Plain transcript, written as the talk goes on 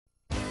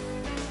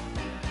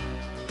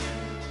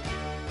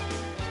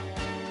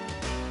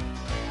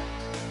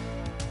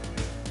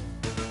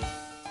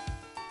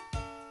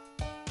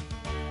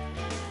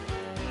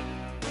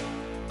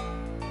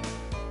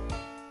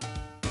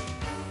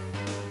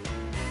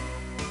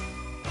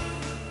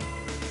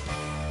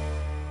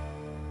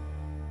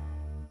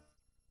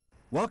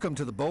Welcome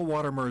to the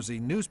Bowater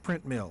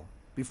newsprint mill.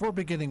 Before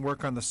beginning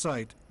work on the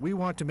site, we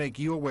want to make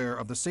you aware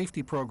of the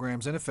safety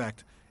programs in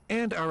effect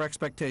and our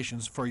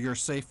expectations for your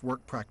safe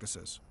work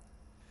practices.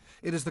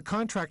 It is the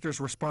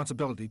contractor's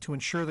responsibility to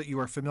ensure that you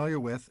are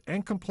familiar with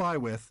and comply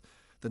with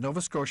the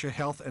Nova Scotia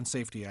Health and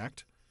Safety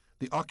Act,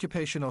 the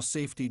Occupational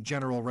Safety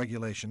General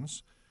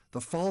Regulations, the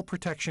Fall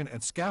Protection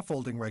and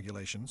Scaffolding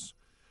Regulations,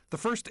 the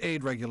First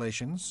Aid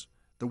Regulations,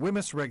 the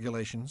WMIS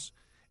Regulations,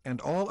 and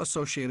all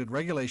associated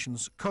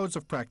regulations, codes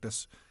of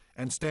practice,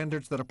 and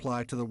standards that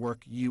apply to the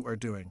work you are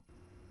doing.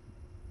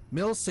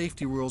 Mill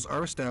safety rules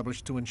are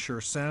established to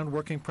ensure sound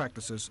working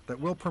practices that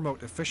will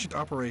promote efficient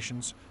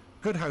operations,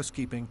 good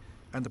housekeeping,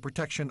 and the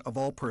protection of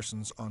all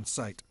persons on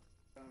site.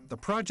 The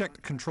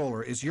project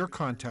controller is your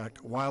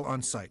contact while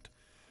on site.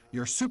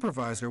 Your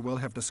supervisor will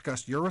have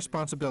discussed your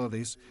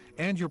responsibilities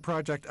and your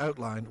project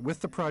outline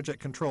with the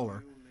project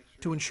controller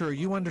to ensure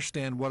you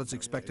understand what is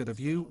expected of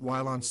you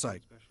while on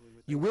site.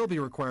 You will be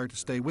required to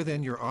stay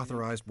within your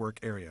authorized work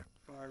area.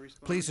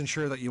 Please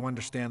ensure that you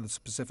understand the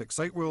specific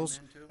site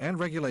rules and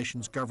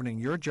regulations governing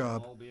your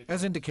job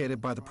as indicated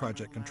by the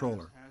project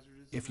controller.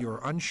 If you are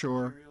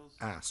unsure,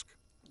 ask.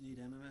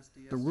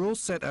 The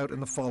rules set out in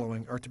the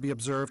following are to be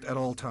observed at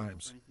all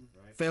times.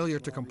 Failure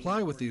to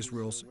comply with these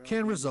rules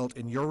can result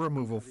in your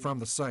removal from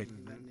the site.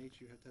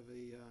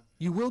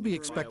 You will be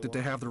expected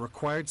to have the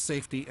required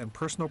safety and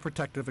personal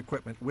protective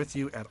equipment with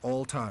you at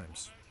all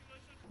times.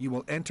 You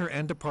will enter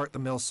and depart the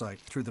mill site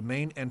through the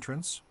main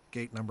entrance,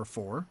 gate number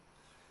 4.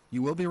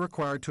 You will be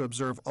required to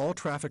observe all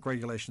traffic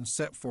regulations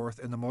set forth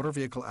in the Motor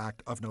Vehicle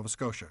Act of Nova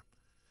Scotia.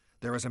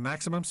 There is a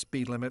maximum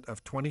speed limit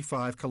of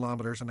 25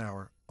 kilometers an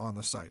hour on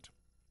the site.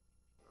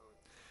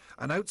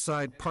 An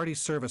outside party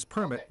service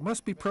permit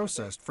must be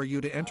processed for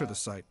you to enter the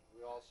site.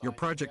 Your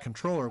project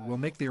controller will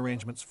make the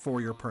arrangements for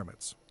your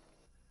permits.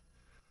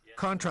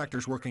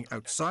 Contractors working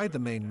outside the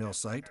main mill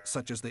site,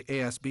 such as the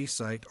ASB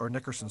site or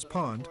Nickerson's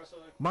Pond,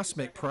 must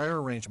make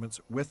prior arrangements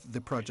with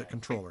the project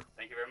controller.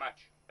 Thank you very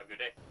much. Have a good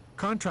day.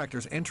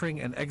 Contractors entering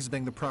and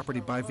exiting the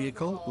property by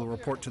vehicle will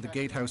report to the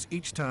gatehouse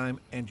each time,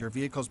 and your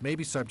vehicles may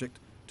be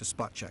subject to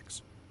spot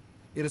checks.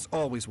 It is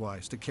always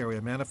wise to carry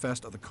a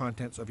manifest of the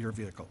contents of your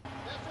vehicle.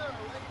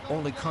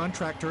 Only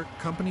contractor,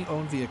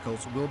 company-owned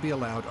vehicles will be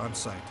allowed on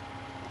site.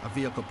 A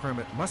vehicle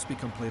permit must be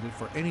completed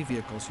for any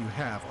vehicles you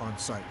have on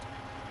site.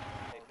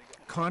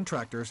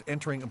 Contractors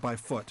entering by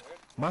foot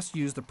must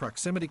use the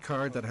proximity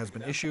card that has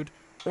been issued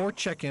or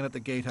check in at the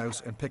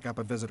gatehouse and pick up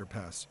a visitor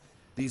pass.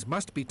 These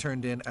must be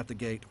turned in at the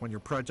gate when your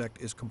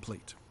project is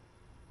complete.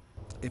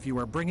 If you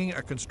are bringing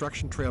a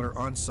construction trailer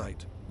on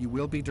site, you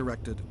will be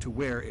directed to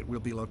where it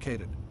will be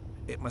located.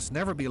 It must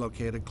never be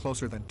located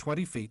closer than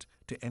 20 feet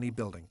to any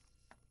building.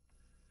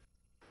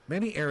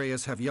 Many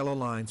areas have yellow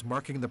lines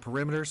marking the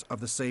perimeters of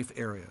the safe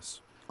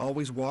areas.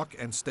 Always walk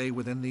and stay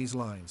within these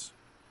lines.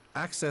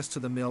 Access to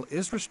the mill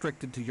is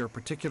restricted to your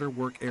particular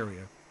work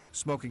area.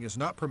 Smoking is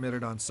not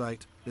permitted on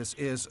site. This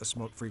is a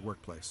smoke-free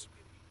workplace.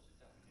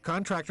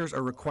 Contractors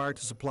are required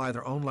to supply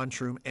their own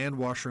lunchroom and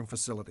washroom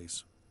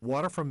facilities.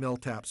 Water from mill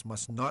taps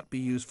must not be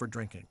used for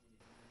drinking.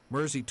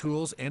 Mersey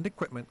tools and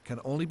equipment can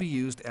only be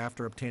used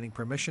after obtaining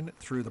permission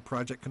through the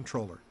project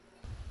controller.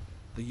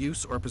 The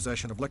use or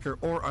possession of liquor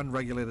or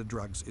unregulated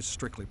drugs is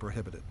strictly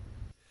prohibited.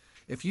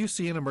 If you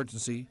see an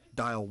emergency,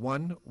 dial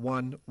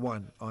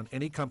 111 on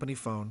any company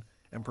phone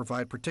and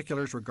provide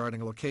particulars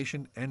regarding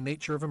location and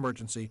nature of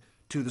emergency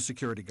to the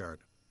security guard.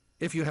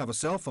 If you have a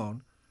cell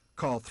phone,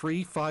 call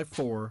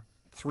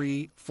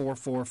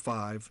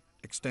 354-3445,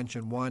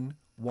 extension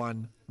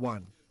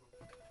 111.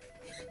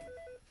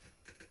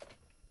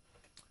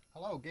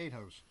 Hello,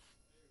 Gatehouse.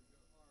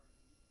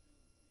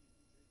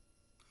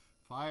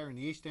 Fire in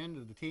the east end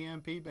of the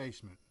TMP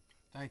basement.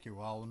 Thank you.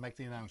 I'll make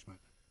the announcement.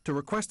 To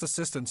request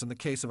assistance in the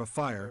case of a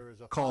fire,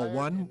 call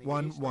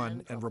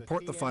 111 and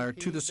report the fire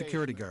to the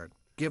security guard.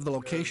 Give the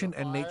location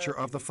and nature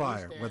of the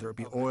fire, whether it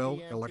be oil,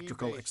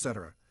 electrical,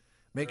 etc.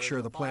 Make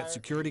sure the plant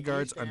security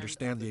guards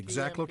understand the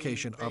exact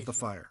location of the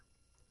fire.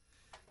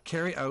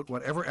 Carry out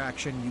whatever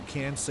action you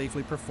can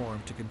safely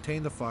perform to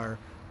contain the fire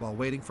while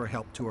waiting for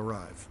help to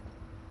arrive.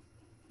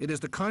 It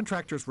is the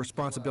contractor's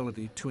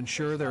responsibility to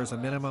ensure there is a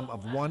minimum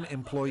of 1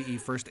 employee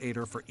first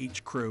aider for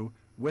each crew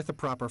with a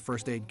proper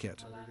first aid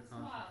kit.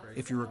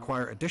 If you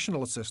require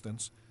additional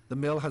assistance, the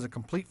mill has a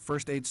complete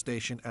first aid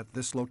station at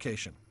this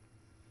location.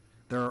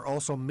 There are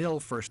also mill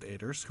first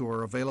aiders who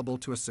are available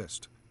to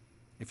assist.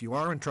 If you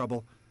are in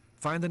trouble,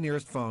 find the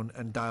nearest phone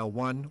and dial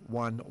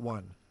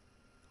 111.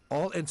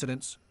 All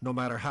incidents, no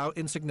matter how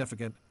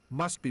insignificant,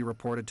 must be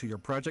reported to your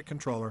project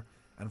controller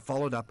and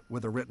followed up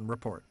with a written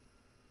report.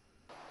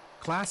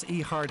 Class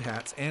E hard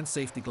hats and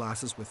safety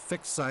glasses with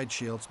fixed side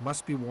shields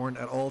must be worn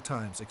at all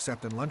times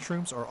except in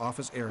lunchrooms or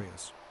office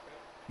areas.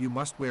 You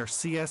must wear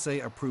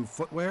CSA-approved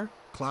footwear,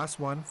 Class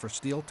 1 for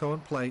steel toe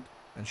and plate,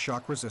 and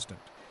shock resistant.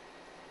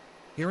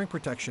 Hearing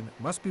protection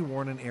must be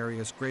worn in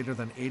areas greater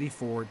than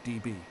 84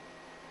 dB.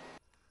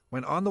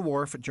 When on the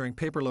wharf during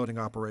paper loading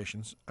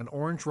operations, an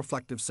orange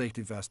reflective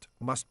safety vest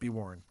must be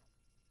worn.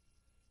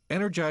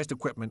 Energized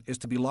equipment is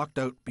to be locked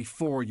out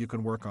before you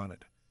can work on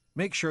it.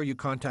 Make sure you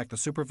contact the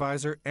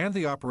supervisor and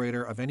the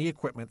operator of any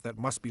equipment that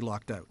must be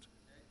locked out.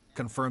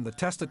 Confirm the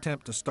test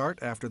attempt to start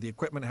after the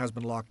equipment has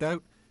been locked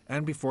out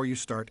and before you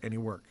start any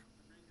work.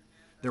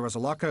 There is a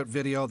lockout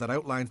video that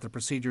outlines the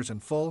procedures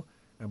in full,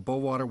 and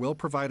Bowater will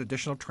provide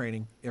additional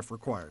training if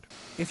required.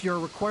 If you are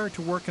required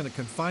to work in a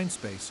confined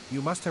space,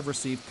 you must have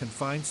received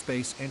confined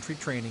space entry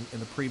training in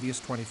the previous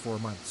 24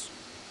 months.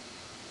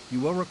 You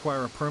will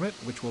require a permit,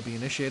 which will be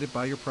initiated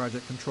by your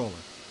project controller.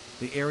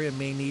 The area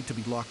may need to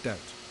be locked out.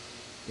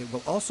 It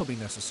will also be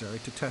necessary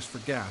to test for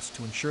gas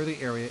to ensure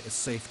the area is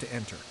safe to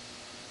enter.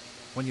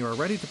 When you are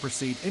ready to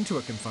proceed into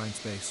a confined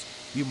space,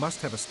 you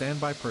must have a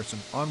standby person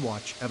on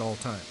watch at all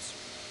times.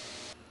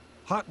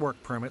 Hot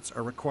work permits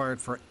are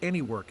required for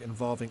any work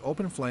involving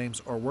open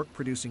flames or work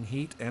producing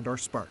heat and/or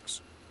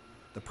sparks.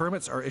 The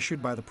permits are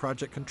issued by the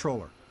project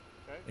controller.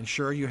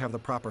 Ensure you have the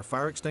proper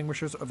fire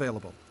extinguishers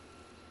available.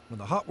 When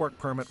the hot work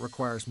permit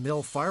requires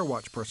mill fire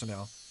watch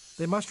personnel,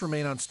 they must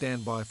remain on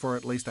standby for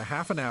at least a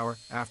half an hour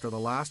after the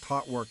last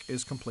hot work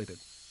is completed.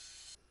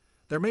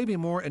 There may be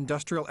more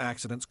industrial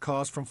accidents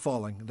caused from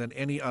falling than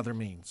any other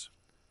means.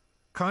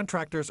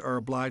 Contractors are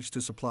obliged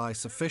to supply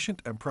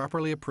sufficient and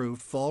properly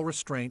approved fall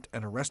restraint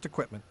and arrest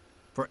equipment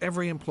for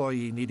every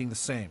employee needing the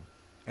same,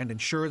 and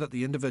ensure that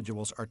the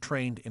individuals are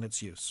trained in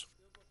its use.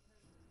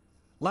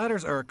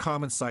 Ladders are a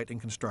common sight in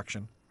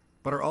construction,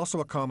 but are also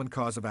a common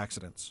cause of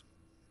accidents.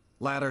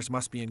 Ladders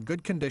must be in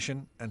good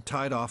condition and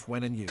tied off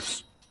when in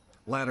use.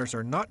 Ladders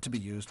are not to be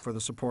used for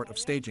the support of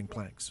staging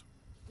planks.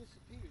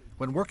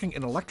 When working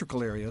in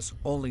electrical areas,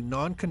 only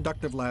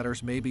non-conductive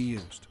ladders may be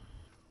used.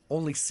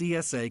 Only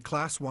CSA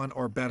Class 1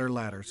 or better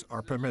ladders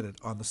are permitted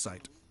on the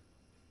site.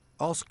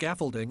 All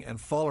scaffolding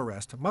and fall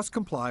arrest must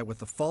comply with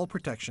the fall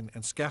protection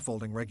and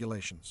scaffolding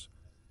regulations.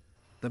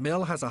 The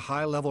mill has a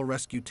high-level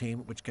rescue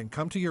team which can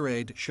come to your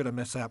aid should a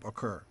mishap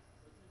occur.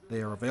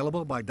 They are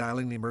available by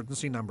dialing the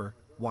emergency number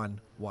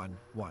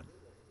 111.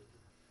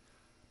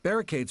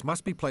 Barricades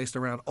must be placed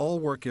around all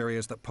work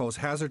areas that pose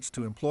hazards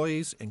to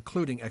employees,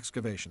 including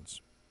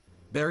excavations.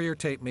 Barrier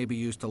tape may be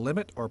used to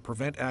limit or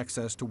prevent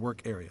access to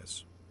work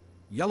areas.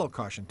 Yellow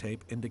caution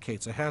tape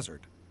indicates a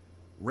hazard.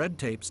 Red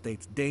tape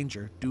states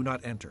danger, do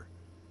not enter.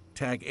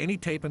 Tag any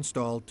tape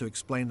installed to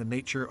explain the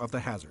nature of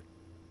the hazard.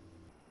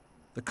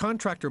 The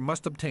contractor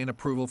must obtain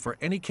approval for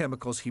any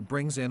chemicals he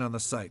brings in on the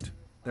site.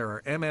 There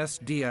are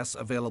MSDS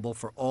available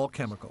for all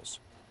chemicals.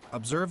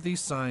 Observe these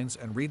signs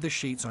and read the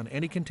sheets on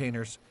any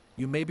containers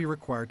you may be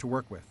required to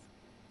work with.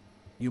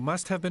 You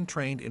must have been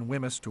trained in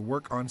WMIS to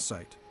work on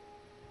site.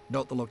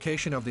 Note the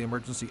location of the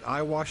emergency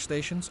eye wash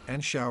stations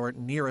and shower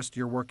nearest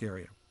your work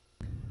area.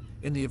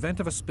 In the event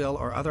of a spill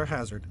or other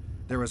hazard,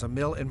 there is a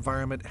mill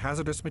environment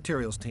hazardous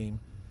materials team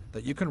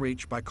that you can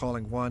reach by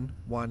calling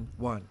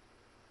 111.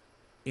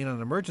 In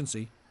an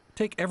emergency,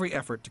 take every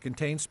effort to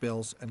contain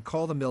spills and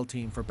call the mill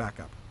team for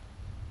backup.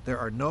 There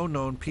are no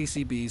known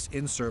PCBs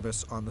in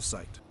service on the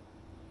site.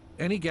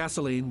 Any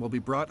gasoline will be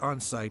brought on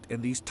site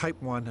in these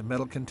Type 1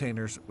 metal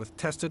containers with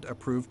tested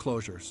approved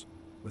closures,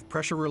 with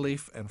pressure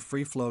relief and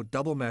free flow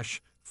double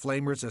mesh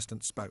flame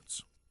resistant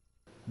spouts.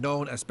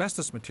 Known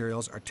asbestos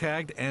materials are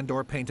tagged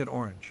and/or painted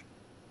orange,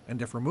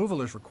 and if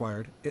removal is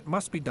required, it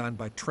must be done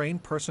by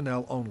trained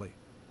personnel only.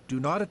 Do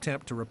not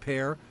attempt to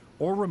repair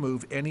or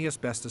remove any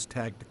asbestos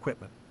tagged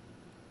equipment.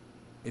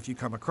 If you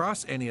come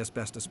across any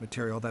asbestos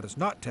material that is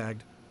not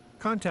tagged,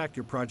 contact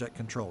your project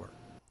controller.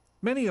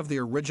 Many of the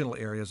original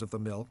areas of the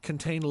mill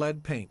contain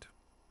lead paint.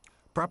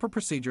 Proper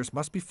procedures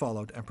must be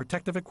followed and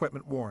protective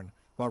equipment worn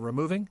while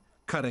removing,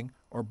 cutting,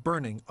 or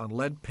burning on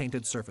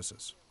lead-painted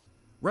surfaces.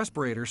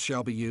 Respirators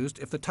shall be used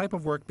if the type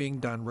of work being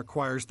done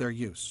requires their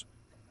use.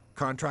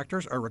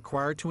 Contractors are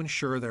required to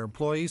ensure their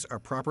employees are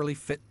properly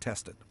fit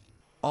tested.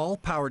 All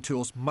power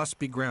tools must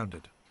be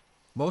grounded.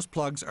 Most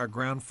plugs are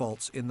ground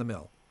faults in the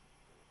mill.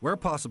 Where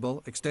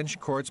possible,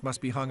 extension cords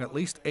must be hung at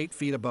least 8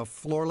 feet above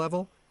floor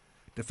level.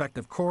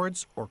 Defective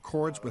cords or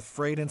cords with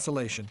frayed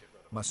insulation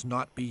must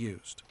not be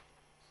used.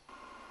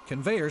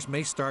 Conveyors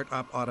may start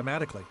up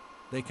automatically.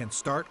 They can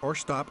start or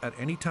stop at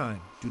any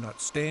time. Do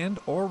not stand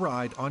or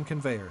ride on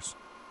conveyors.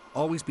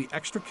 Always be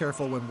extra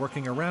careful when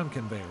working around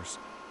conveyors.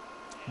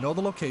 Know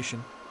the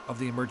location of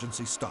the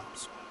emergency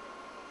stops.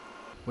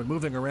 When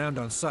moving around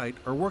on site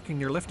or working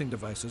near lifting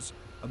devices,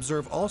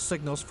 observe all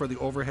signals for the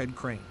overhead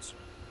cranes.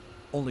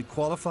 Only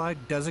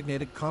qualified,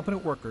 designated,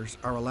 competent workers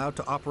are allowed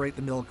to operate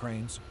the mill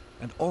cranes,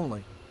 and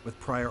only with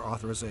prior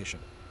authorization.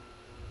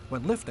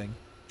 When lifting,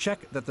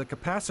 check that the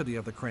capacity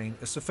of the crane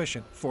is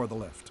sufficient for the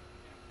lift.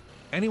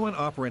 Anyone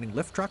operating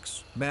lift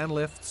trucks, man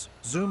lifts,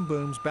 zoom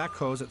booms,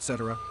 backhoes,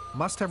 etc.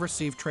 must have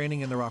received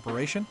training in their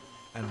operation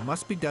and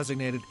must be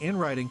designated in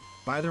writing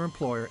by their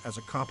employer as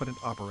a competent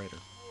operator.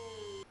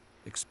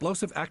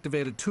 Explosive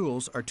activated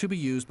tools are to be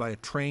used by a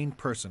trained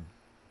person.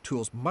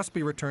 Tools must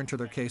be returned to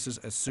their cases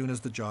as soon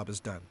as the job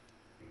is done.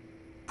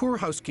 Poor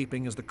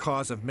housekeeping is the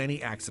cause of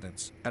many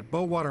accidents. At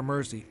Bowater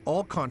Mersey,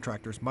 all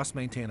contractors must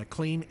maintain a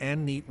clean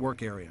and neat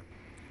work area.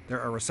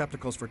 There are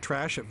receptacles for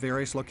trash at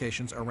various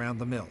locations around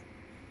the mill.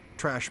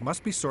 Trash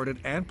must be sorted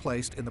and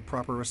placed in the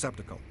proper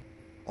receptacle.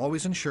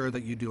 Always ensure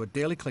that you do a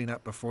daily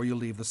cleanup before you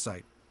leave the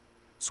site.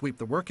 Sweep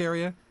the work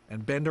area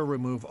and bend or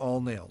remove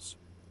all nails.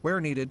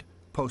 Where needed,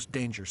 post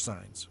danger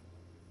signs.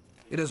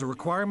 It is a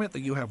requirement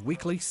that you have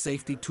weekly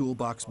safety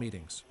toolbox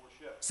meetings.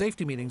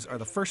 Safety meetings are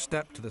the first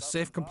step to the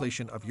safe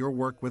completion of your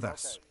work with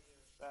us.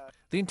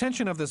 The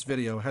intention of this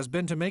video has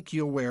been to make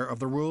you aware of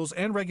the rules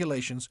and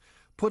regulations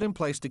put in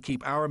place to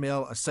keep our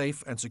mill a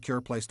safe and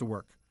secure place to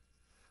work.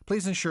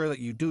 Please ensure that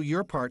you do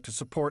your part to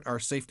support our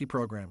safety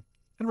program.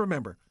 And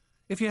remember,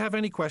 if you have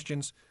any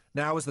questions,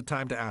 now is the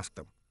time to ask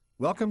them.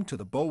 Welcome to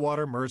the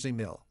Bowater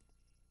Mill.